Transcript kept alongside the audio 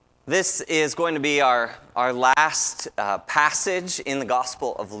This is going to be our last passage in the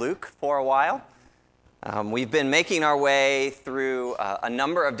Gospel of Luke for a while. We've been making our way through a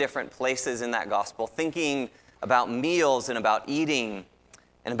number of different places in that Gospel, thinking about meals and about eating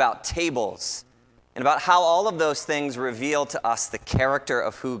and about tables and about how all of those things reveal to us the character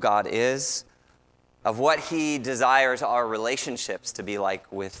of who God is, of what He desires our relationships to be like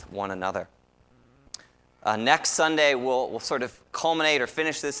with one another. Next Sunday, we'll sort of culminate or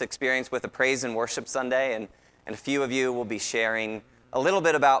finish this experience with a praise and worship Sunday, and a few of you will be sharing a little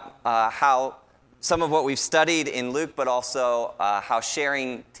bit about how some of what we've studied in Luke, but also how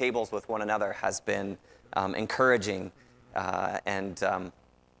sharing tables with one another has been encouraging and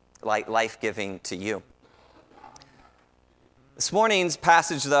life-giving to you. This morning's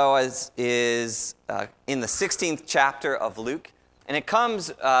passage, though, is in the 16th chapter of Luke. And it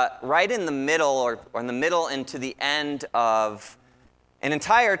comes right in the middle, or in the middle into the end of an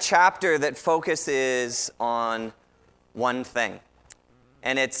entire chapter that focuses on one thing.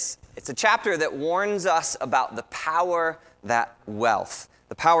 And it's a chapter that warns us about the power that wealth,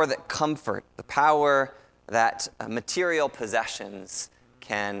 the power that comfort, the power that material possessions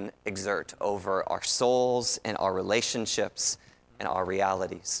can exert over our souls and our relationships and our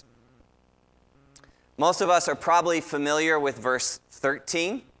realities. Most of us are probably familiar with verse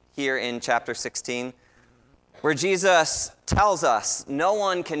 13 here in chapter 16, where Jesus tells us no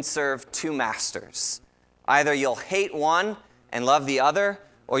one can serve two masters. Either you'll hate one and love the other,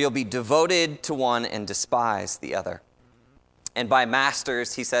 or you'll be devoted to one and despise the other. And by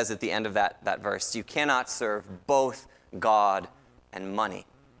masters, he says at the end of that verse, you cannot serve both God and money.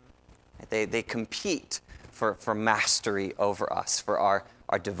 They compete for mastery over us, for our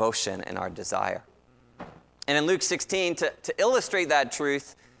devotion and our desire. And in Luke 16, to illustrate that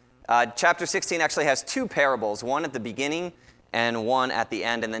truth, chapter 16 actually has two parables, one at the beginning and one at the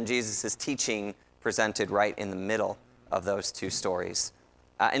end, and then Jesus' teaching presented right in the middle of those two stories.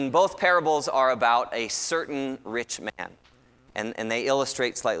 And both parables are about a certain rich man, and they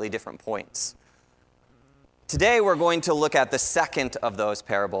illustrate slightly different points. Today we're going to look at the second of those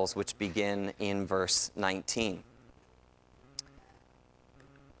parables, which begin in verse 19.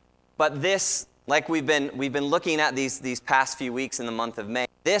 But this, like we've been looking at these past few weeks in the month of May,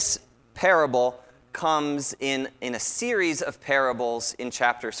 this parable comes in a series of parables in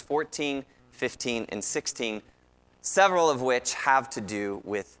chapters 14, 15, and 16, several of which have to do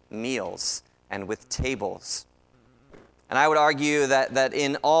with meals and with tables. And I would argue that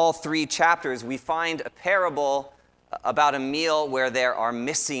in all three chapters, we find a parable about a meal where there are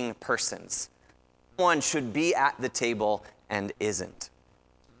missing persons. Someone should be at the table and isn't.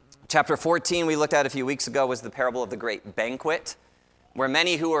 Chapter 14 we looked at a few weeks ago was the parable of the great banquet, where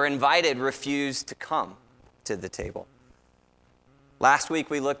many who were invited refused to come to the table. Last week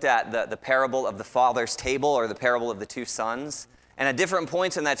we looked at the parable of the father's table, or the parable of the two sons. And at different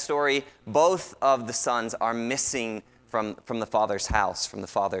points in that story, both of the sons are missing from the father's house, from the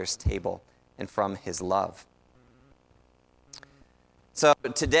father's table, and from his love. So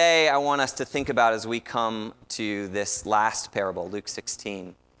today I want us to think about, as we come to this last parable, Luke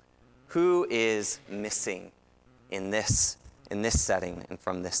 16, who is missing in this setting and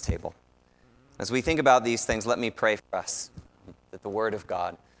from this table? As we think about these things, let me pray for us, that the Word of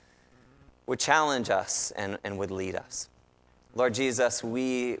God would challenge us and would lead us. Lord Jesus,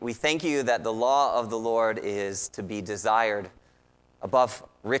 we thank you that the law of the Lord is to be desired above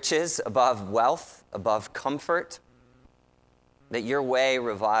riches, above wealth, above comfort, that your way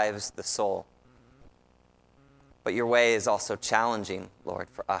revives the soul. But your way is also challenging, Lord,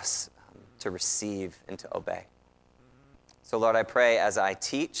 for us to receive and to obey. So, Lord, I pray as I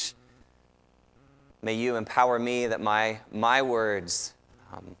teach, may you empower me that my words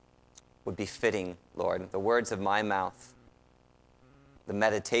would be fitting, Lord. The words of my mouth, the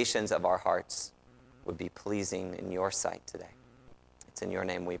meditations of our hearts would be pleasing in your sight today. It's in your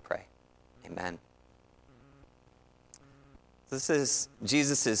name we pray. Amen. This is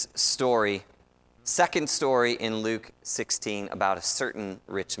Jesus' story, second story in Luke 16 about a certain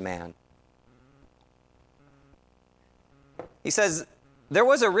rich man. He says, there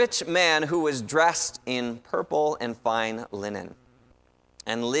was a rich man who was dressed in purple and fine linen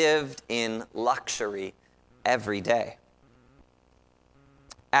and lived in luxury every day.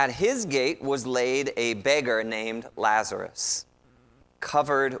 At his gate was laid a beggar named Lazarus,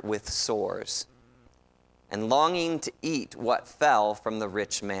 covered with sores, and longing to eat what fell from the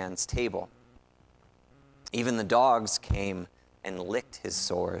rich man's table. Even the dogs came and licked his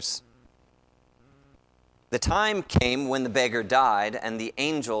sores. The time came when the beggar died, and the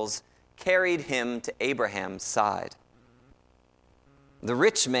angels carried him to Abraham's side. the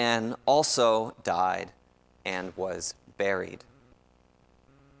rich man also died and was buried.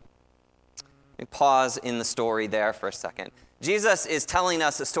 Let me pause in the story there for a second. Jesus is telling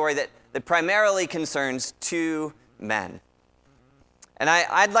us a story that primarily concerns two men. And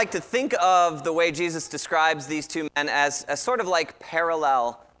I'd like to think of the way Jesus describes these two men as sort of like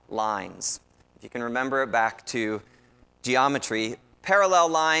parallel lines. If you can remember it back to geometry, parallel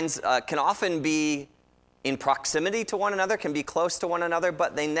lines can often be in proximity to one another, can be close to one another,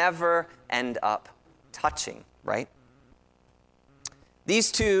 but they never end up touching, right?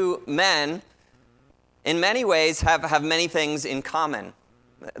 These two men, in many ways, have many things in common.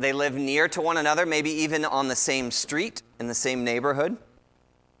 They live near to one another, maybe even on the same street, in the same neighborhood.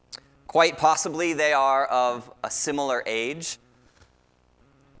 Quite possibly they are of a similar age.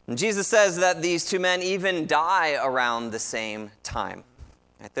 And Jesus says that these two men even die around the same time.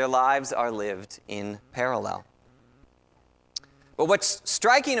 Their lives are lived in parallel. But what's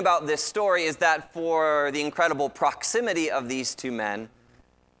striking about this story is that for the incredible proximity of these two men,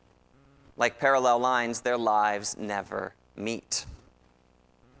 like parallel lines, their lives never meet.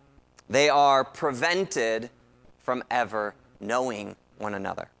 They are prevented from ever knowing one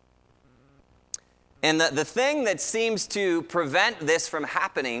another. And the thing that seems to prevent this from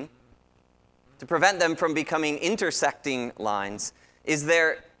happening, to prevent them from becoming intersecting lines, is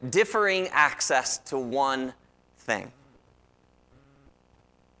their differing access to one thing: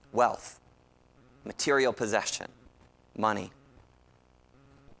 wealth, material possession, money.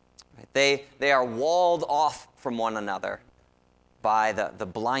 They are walled off from one another by the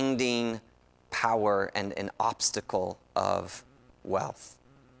blinding power and an obstacle of wealth.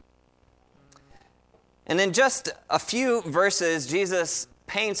 And in just a few verses, Jesus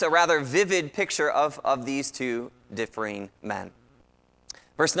paints a rather vivid picture of these two differing men.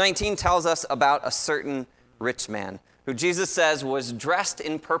 Verse 19 tells us about a certain rich man who Jesus says was dressed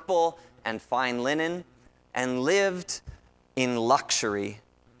in purple and fine linen and lived in luxury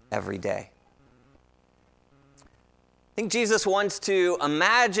every day. I think Jesus wants to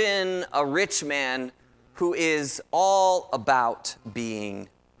imagine a rich man who is all about being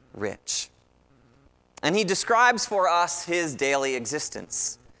rich. And he describes for us his daily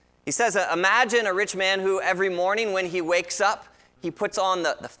existence. He says, imagine a rich man who every morning when he wakes up, he puts on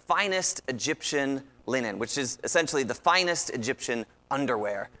the finest Egyptian linen, which is essentially the finest Egyptian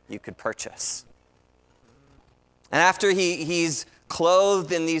underwear you could purchase. And after he's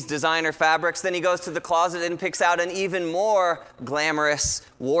clothed in these designer fabrics, then he goes to the closet and picks out an even more glamorous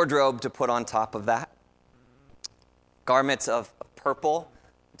wardrobe to put on top of that. Garments of purple,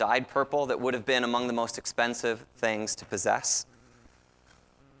 dyed purple, that would have been among the most expensive things to possess.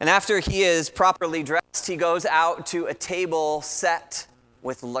 And after he is properly dressed, he goes out to a table set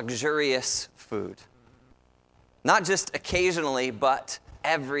with luxurious food. Not just occasionally, but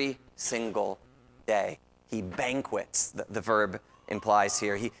every single day. He banquets, the verb implies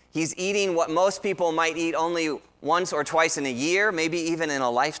here. He's eating what most people might eat only once or twice in a year, maybe even in a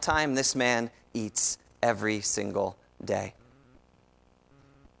lifetime. This man eats every single day.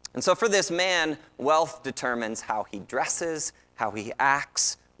 And so for this man, wealth determines how he dresses, how he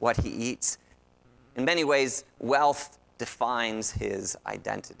acts, what he eats. In many ways, wealth defines his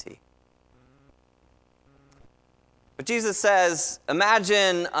identity. But Jesus says,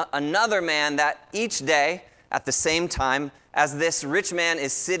 imagine another man that each day, at the same time, as this rich man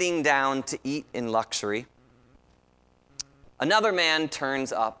is sitting down to eat in luxury, another man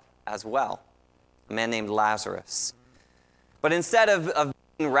turns up as well, a man named Lazarus. But instead of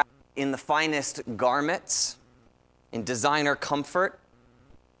being wrapped in the finest garments, in designer comfort,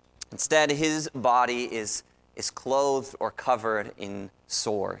 instead his body is clothed or covered in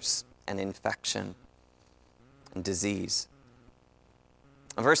sores and infection and disease.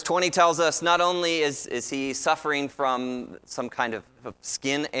 Verse 20 tells us not only is he suffering from some kind of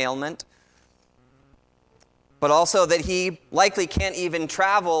skin ailment, but also that he likely can't even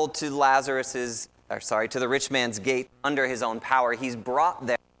travel to the rich man's gate under his own power. He's brought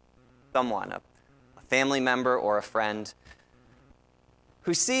there someone, a family member or a friend,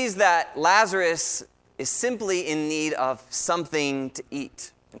 who sees that Lazarus is simply in need of something to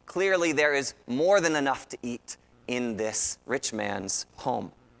eat. And clearly there is more than enough to eat in this rich man's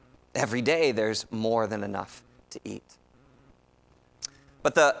home. Every day there's more than enough to eat.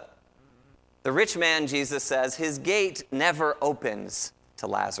 But the rich man, Jesus says, his gate never opens to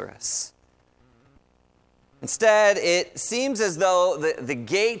Lazarus. Instead, it seems as though the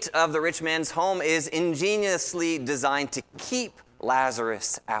gate of the rich man's home is ingeniously designed to keep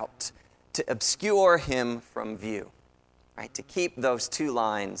Lazarus out, to obscure him from view, right? To keep those two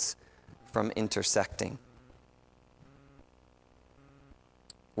lines from intersecting.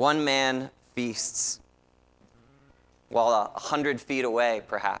 One man feasts, while 100 feet away,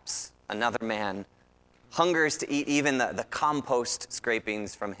 perhaps, another man hungers to eat even the compost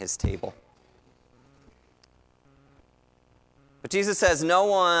scrapings from his table. But Jesus says no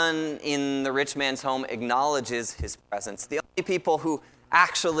one in the rich man's home acknowledges his presence. The only people who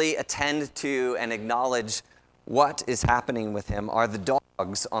actually attend to and acknowledge what is happening with him are the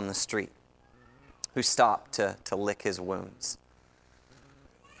dogs on the street who stop to lick his wounds.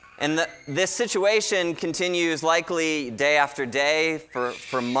 And this situation continues likely day after day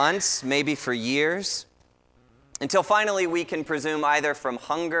for months, maybe for years, until finally we can presume either from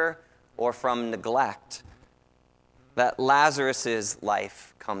hunger or from neglect that Lazarus'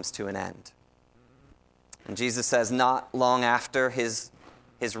 life comes to an end. And Jesus says not long after, his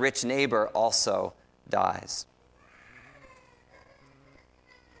rich neighbor also dies.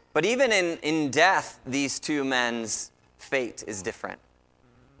 But even in death, these two men's fate is different.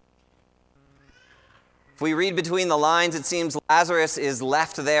 If we read between the lines, it seems Lazarus is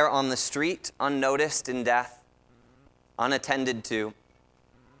left there on the street, unnoticed in death, unattended to,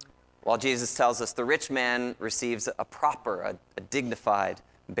 while Jesus tells us the rich man receives a proper, a dignified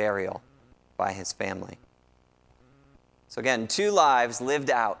burial by his family. So again, two lives lived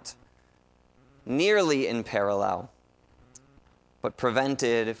out nearly in parallel, but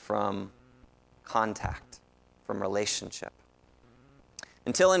prevented from contact, from relationship.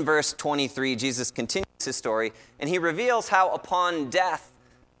 Until in verse 23, Jesus continues his story, and he reveals how upon death,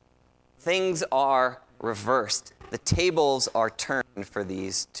 things are reversed. The tables are turned for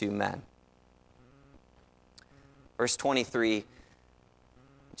these two men. Verse 23,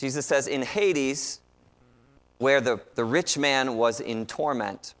 Jesus says, in Hades, where the rich man was in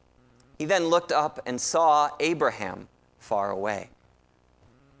torment, he then looked up and saw Abraham far away,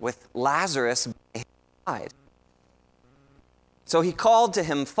 with Lazarus by his side. So he called to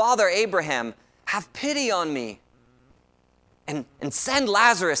him, Father Abraham, have pity on me, and send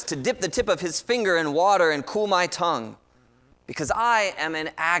Lazarus to dip the tip of his finger in water and cool my tongue, because I am in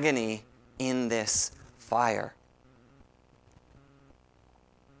agony in this fire.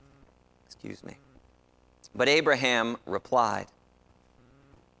 Excuse me. But Abraham replied,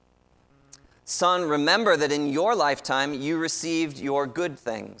 Son, remember that in your lifetime you received your good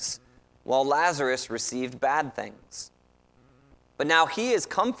things, while Lazarus received bad things. But now he is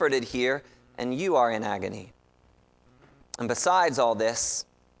comforted here, and you are in agony. And besides all this,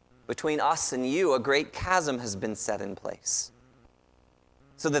 between us and you, a great chasm has been set in place,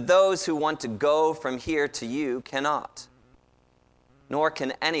 so that those who want to go from here to you cannot, nor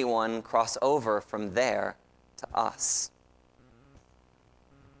can anyone cross over from there to us.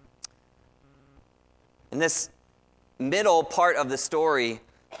 In this middle part of the story,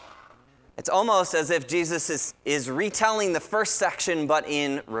 it's almost as if Jesus is retelling the first section, but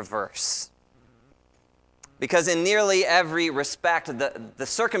in reverse. Because in nearly every respect, the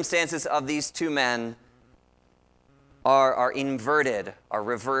circumstances of these two men are inverted, are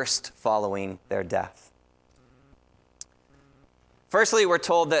reversed following their death. Firstly, we're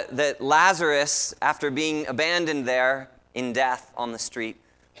told that Lazarus, after being abandoned there in death on the street,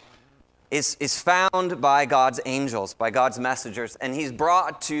 is found by God's angels, by God's messengers, and he's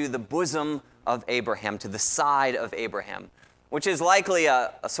brought to the bosom of Abraham, to the side of Abraham, which is likely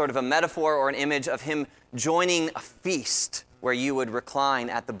a sort of a metaphor or an image of him joining a feast where you would recline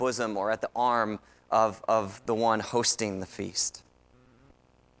at the bosom or at the arm of the one hosting the feast.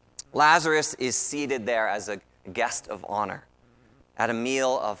 Lazarus is seated there as a guest of honor at a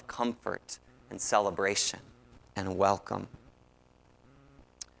meal of comfort and celebration and welcome.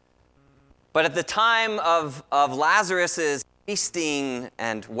 But at the time of Lazarus' feasting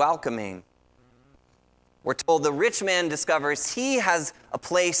and welcoming, we're told the rich man discovers he has a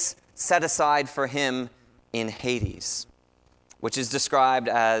place set aside for him in Hades, which is described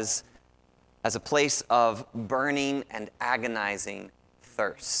as a place of burning and agonizing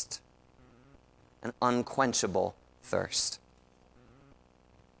thirst, an unquenchable thirst.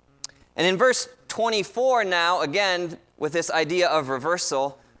 And in verse 24 now, again, with this idea of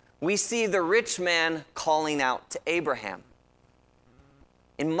reversal, we see the rich man calling out to Abraham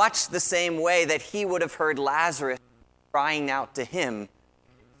in much the same way that he would have heard Lazarus crying out to him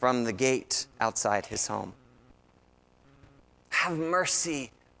from the gate outside his home. Have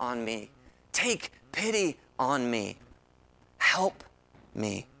mercy on me. Take pity on me. Help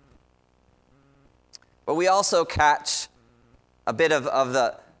me. But we also catch a bit of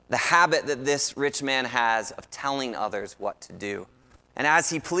the habit that this rich man has of telling others what to do. And as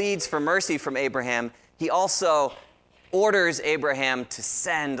he pleads for mercy from Abraham, he also orders Abraham to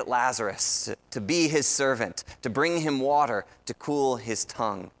send Lazarus to be his servant, to bring him water to cool his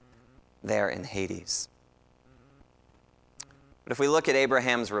tongue there in Hades. But if we look at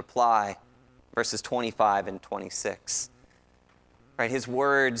Abraham's reply, verses 25 and 26, right, his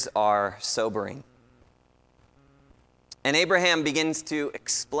words are sobering. And Abraham begins to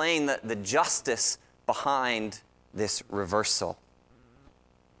explain the justice behind this reversal.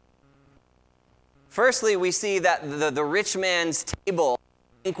 Firstly, we see that the rich man's table,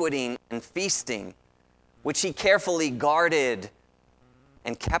 banqueting and feasting, which he carefully guarded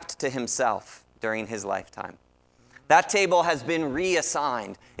and kept to himself during his lifetime. That table has been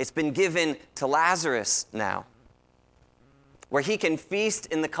reassigned. It's been given to Lazarus now, where he can feast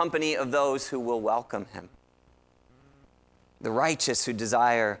in the company of those who will welcome him, the righteous who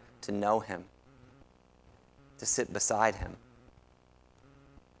desire to know him, to sit beside him.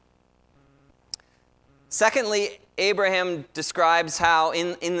 Secondly, Abraham describes how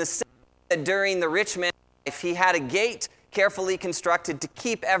in the same that during the rich man's life, he had a gate carefully constructed to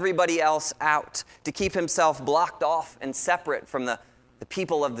keep everybody else out, to keep himself blocked off and separate from the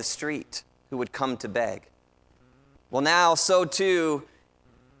people of the street who would come to beg. Well, now, so too,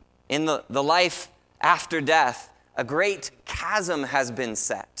 in the life after death, a great chasm has been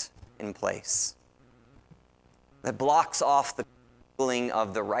set in place that blocks off the calling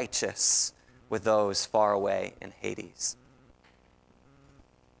of the righteous with those far away in Hades.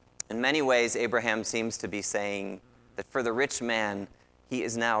 In many ways, Abraham seems to be saying that for the rich man, he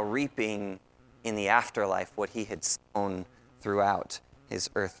is now reaping in the afterlife what he had sown throughout his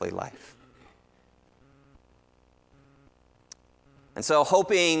earthly life. And so,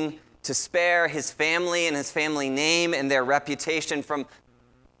 hoping to spare his family and his family name and their reputation from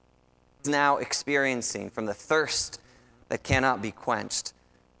now experiencing, from the thirst that cannot be quenched,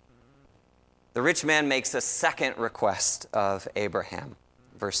 the rich man makes a second request of Abraham,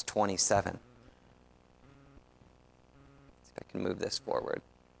 verse 27. See if I can move this forward.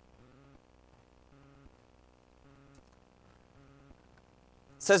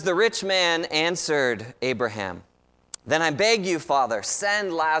 It says, the rich man answered Abraham, "Then I beg you, Father,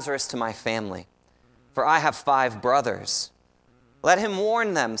 send Lazarus to my family, for I have 5 brothers. Let him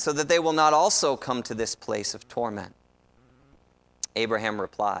warn them so that they will not also come to this place of torment." Abraham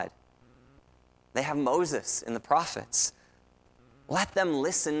replied, "They have Moses and the prophets. Let them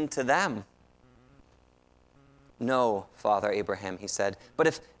listen to them." "No, Father Abraham," he said, "but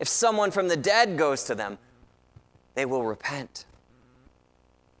if someone from the dead goes to them, they will repent."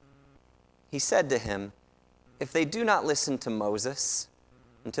 He said to him, "If they do not listen to Moses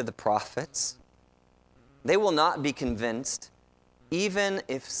and to the prophets, they will not be convinced, even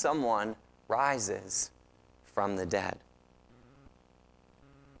if someone rises from the dead."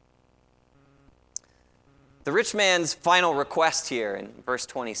 The rich man's final request here in verse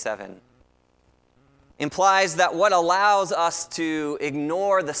 27 implies that what allows us to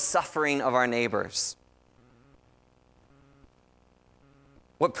ignore the suffering of our neighbors,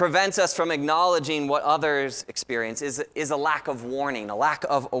 what prevents us from acknowledging what others experience, is a lack of warning, a lack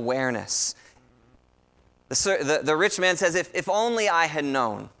of awareness. The rich man says, if only I had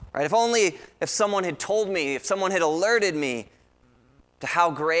known, right? If someone had told me, if someone had alerted me to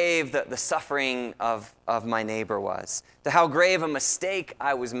how grave the suffering of my neighbor was, to how grave a mistake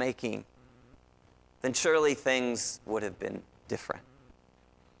I was making, then surely things would have been different.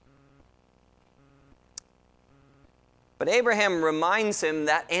 But Abraham reminds him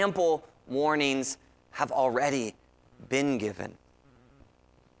that ample warnings have already been given.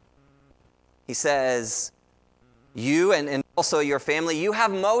 He says, you and also your family, you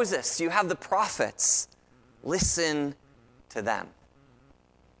have Moses, you have the prophets. Listen to them.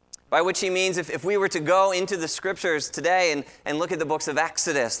 By which he means if we were to go into the scriptures today and look at the books of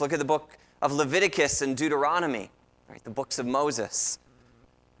Exodus, look at the book of Leviticus and Deuteronomy, right, the books of Moses,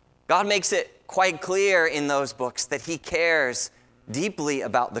 God makes it quite clear in those books that he cares deeply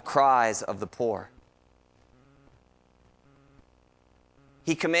about the cries of the poor.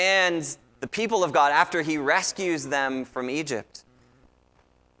 He commands the people of God, after he rescues them from Egypt,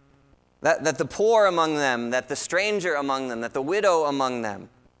 that the poor among them, that the stranger among them, that the widow among them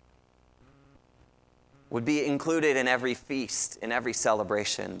would be included in every feast, in every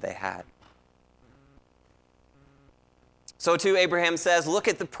celebration they had. So too, Abraham says, look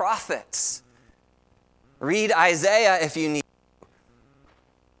at the prophets. Read Isaiah if you need to.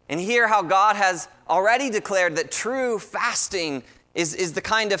 And hear how God has already declared that true fasting is the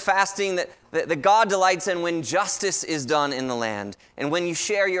kind of fasting that God delights in when justice is done in the land and when you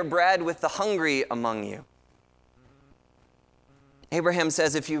share your bread with the hungry among you. Abraham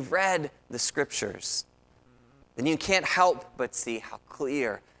says, if you've read the scriptures, then you can't help but see how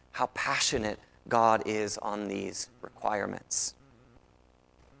clear, how passionate God is on these requirements.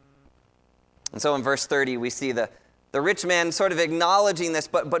 And so in verse 30, we see the rich man sort of acknowledging this,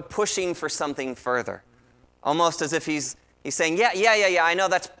 but pushing for something further. Almost as if he's saying, yeah, I know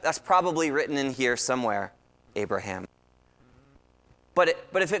that's probably written in here somewhere, Abraham. But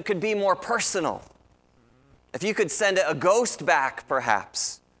if it could be more personal, if you could send a ghost back,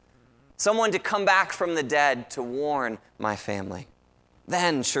 perhaps, someone to come back from the dead to warn my family,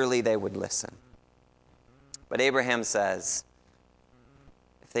 then surely they would listen. But Abraham says,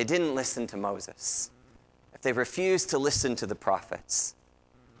 if they didn't listen to Moses, if they refused to listen to the prophets,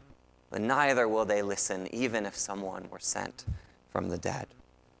 then neither will they listen, even if someone were sent from the dead.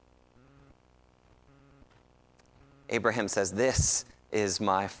 Abraham says, this is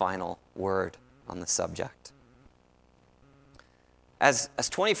my final word on the subject. As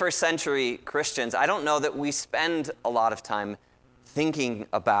 21st century Christians, I don't know that we spend a lot of time thinking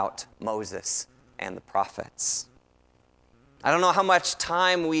about Moses and the prophets. I don't know how much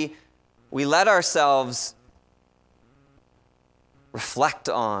time we let ourselves reflect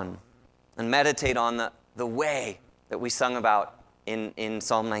on and meditate on the way that we sung about in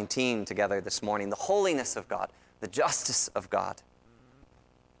Psalm 19 together this morning, the holiness of God, the justice of God,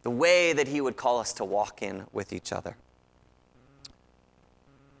 the way that he would call us to walk in with each other.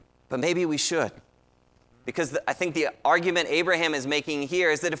 But maybe we should, because I think the argument Abraham is making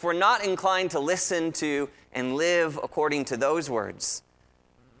here is that if we're not inclined to listen to and live according to those words,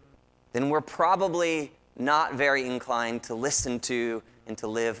 then we're probably not very inclined to listen to and to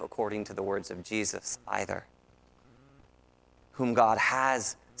live according to the words of Jesus either, whom God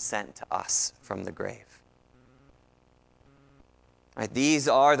has sent to us from the grave. Right, these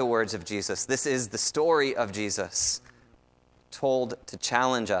are the words of Jesus. This is the story of Jesus, told to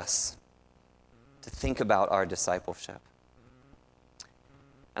challenge us to think about our discipleship.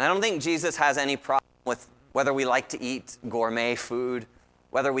 And I don't think Jesus has any problem with whether we like to eat gourmet food,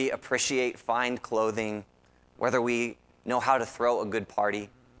 whether we appreciate fine clothing, whether we know how to throw a good party.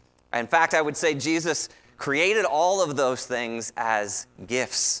 In fact, I would say Jesus created all of those things as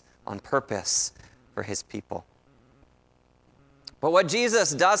gifts on purpose for his people. But what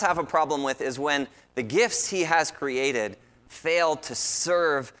Jesus does have a problem with is when the gifts he has created fail to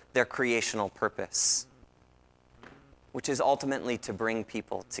serve their creational purpose, which is ultimately to bring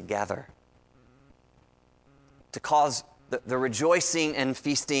people together, to cause the rejoicing and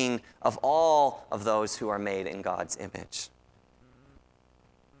feasting of all of those who are made in God's image.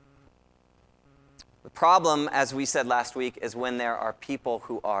 The problem, as we said last week, is when there are people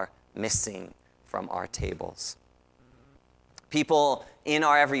who are missing from our tables. People in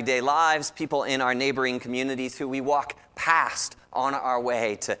our everyday lives, people in our neighboring communities who we walk past on our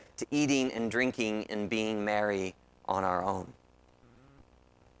way to eating and drinking and being merry on our own.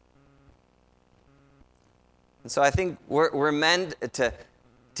 And so I think we're meant to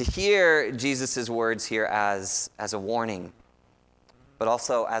hear Jesus' words here as a warning, but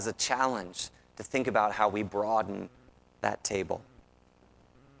also as a challenge to think about how we broaden that table.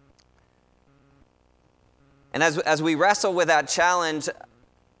 And as we wrestle with that challenge,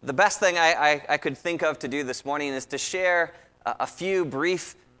 the best thing I could think of to do this morning is to share a few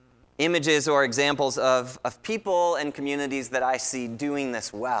brief images or examples of people and communities that I see doing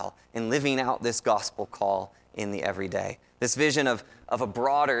this well in living out this gospel call in the everyday. This vision of a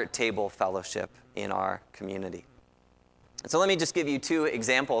broader table fellowship in our community. So let me just give you two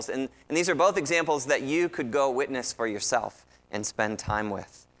examples. And these are both examples that you could go witness for yourself and spend time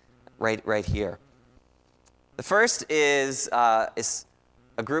with right here. The first is a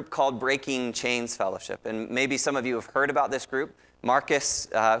group called Breaking Chains Fellowship. And maybe some of you have heard about this group. Marcus,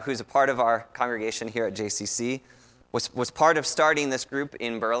 who's a part of our congregation here at JCC, was part of starting this group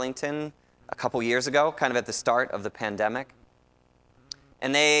in Burlington a couple years ago, kind of at the start of the pandemic.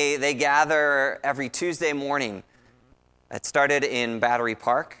 And they gather every Tuesday morning. It started in Battery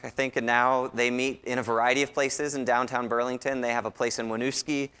Park, I think, and now they meet in a variety of places in downtown Burlington. They have a place in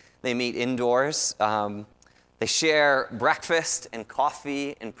Winooski. They meet indoors. They share breakfast and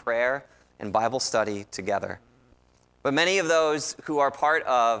coffee and prayer and Bible study together. But many of those who are part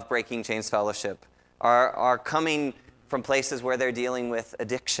of Breaking Chains Fellowship are coming from places where they're dealing with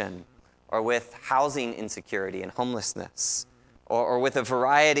addiction or with housing insecurity and homelessness or with a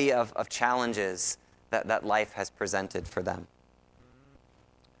variety of challenges that life has presented for them.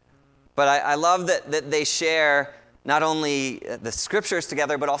 But I love that they share not only the scriptures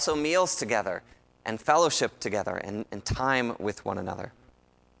together, but also meals together and fellowship together and time with one another.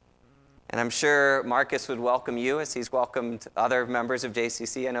 And I'm sure Marcus would welcome you as he's welcomed other members of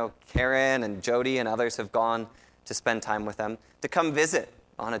JCC. I know Karen and Jody and others have gone to spend time with them, to come visit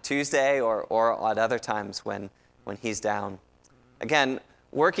on a Tuesday or at other times when he's down. Again,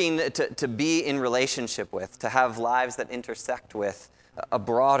 working to be in relationship with, to have lives that intersect with a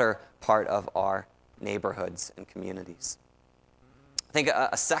broader part of our neighborhoods and communities. I think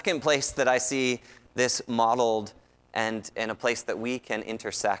a second place that I see this modeled and a place that we can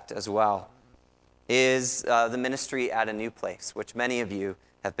intersect as well is the ministry at A New Place, which many of you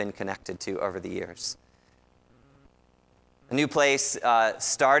have been connected to over the years. A New Place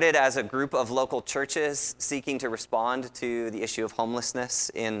started as a group of local churches seeking to respond to the issue of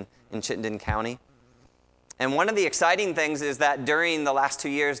homelessness in Chittenden County. And one of the exciting things is that during the last 2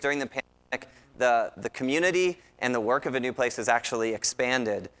 years, during the pandemic, the community and the work of A New Place has actually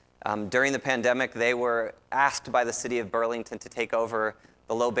expanded. During the pandemic, they were asked by the city of Burlington to take over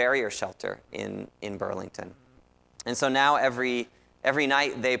the low barrier shelter in Burlington. And so now every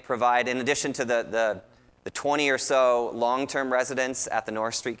night they provide, in addition to the 20 or so long-term residents at the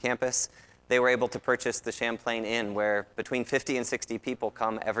North Street campus, they were able to purchase the Champlain Inn, where between 50 and 60 people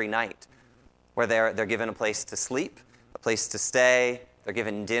come every night, where they're given a place to sleep, a place to stay, they're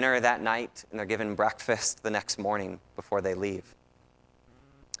given dinner that night, and they're given breakfast the next morning before they leave.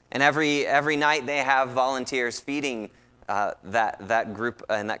 And every night they have volunteers feeding that group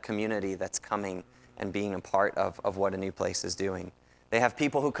and that community that's coming and being a part of what A New Place is doing. They have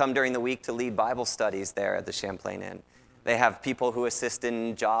people who come during the week to lead Bible studies there at the Champlain Inn. They have people who assist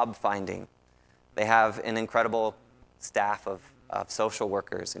in job finding. They have an incredible staff of social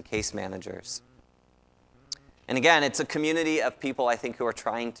workers and case managers. And again, it's a community of people, I think, who are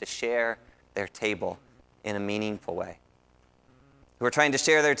trying to share their table in a meaningful way, who are trying to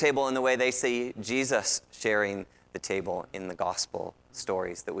share their table in the way they see Jesus sharing the table in the gospel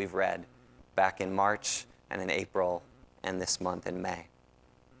stories that we've read back in March and in April and this month in May.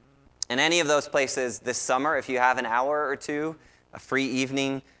 In any of those places this summer, if you have an hour or two, a free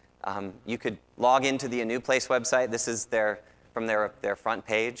evening, you could log into the A New Place website. This is from their front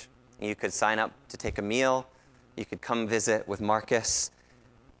page. You could sign up to take a meal. You could come visit with Marcus.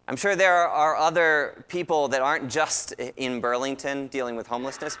 I'm sure there are other people that aren't just in Burlington dealing with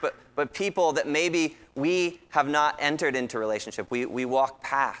homelessness, but people that maybe we have not entered into relationship. We walk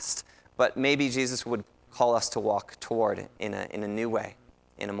past, but maybe Jesus would call us to walk toward in a new way,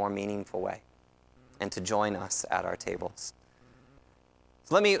 in a more meaningful way, and to join us at our tables.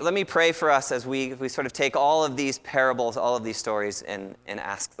 So let me pray for us as we sort of take all of these parables, all of these stories, and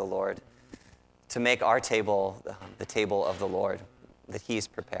ask the Lord to make our table the table of the Lord that He's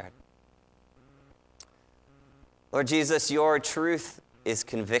prepared. Lord Jesus, your truth is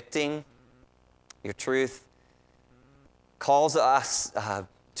convicting. Your truth calls us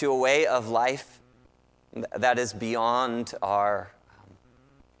to a way of life that is beyond our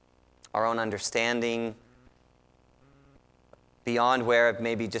own understanding, beyond where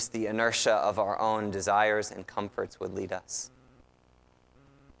maybe just the inertia of our own desires and comforts would lead us.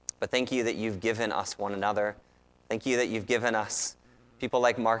 But thank you that you've given us one another. Thank you that you've given us people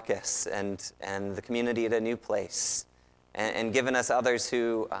like Marcus and the community at A New Place, and given us others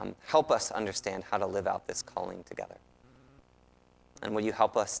who help us understand how to live out this calling together. And will you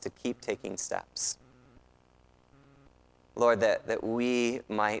help us to keep taking steps? Lord, that we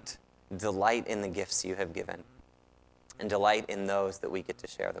might delight in the gifts you have given and delight in those that we get to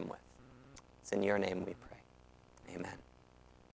share them with. It's in your name we pray. Amen.